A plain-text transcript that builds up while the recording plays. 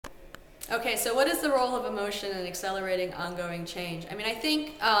Okay, so what is the role of emotion in accelerating ongoing change? I mean, I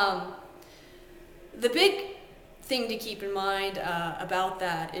think the big thing to keep in mind about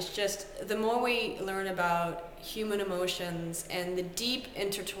that is just the more we learn about human emotions and the deep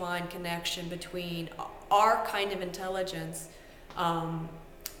intertwined connection between our kind of intelligence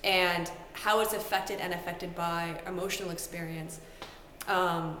and how it's affected by emotional experience,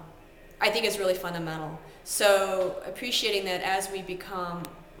 I think is really fundamental. So appreciating that as we become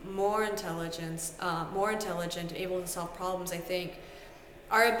more intelligent, able to solve problems, I think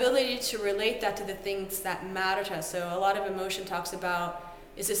our ability to relate that to the things that matter to us. So a lot of emotion talks about,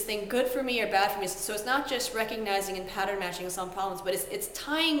 is this thing good for me or bad for me? So it's not just recognizing and pattern matching and solving problems, but it's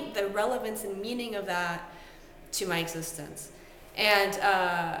tying the relevance and meaning of that to my existence. And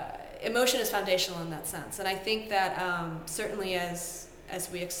emotion is foundational in that sense. And I think that certainly as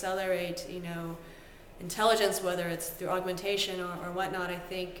we accelerate, intelligence, whether it's through augmentation or whatnot, I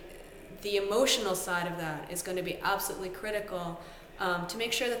think the emotional side of that is going to be absolutely critical to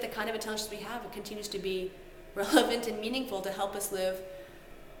make sure that the kind of intelligence we have continues to be relevant and meaningful to help us live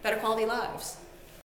better quality lives.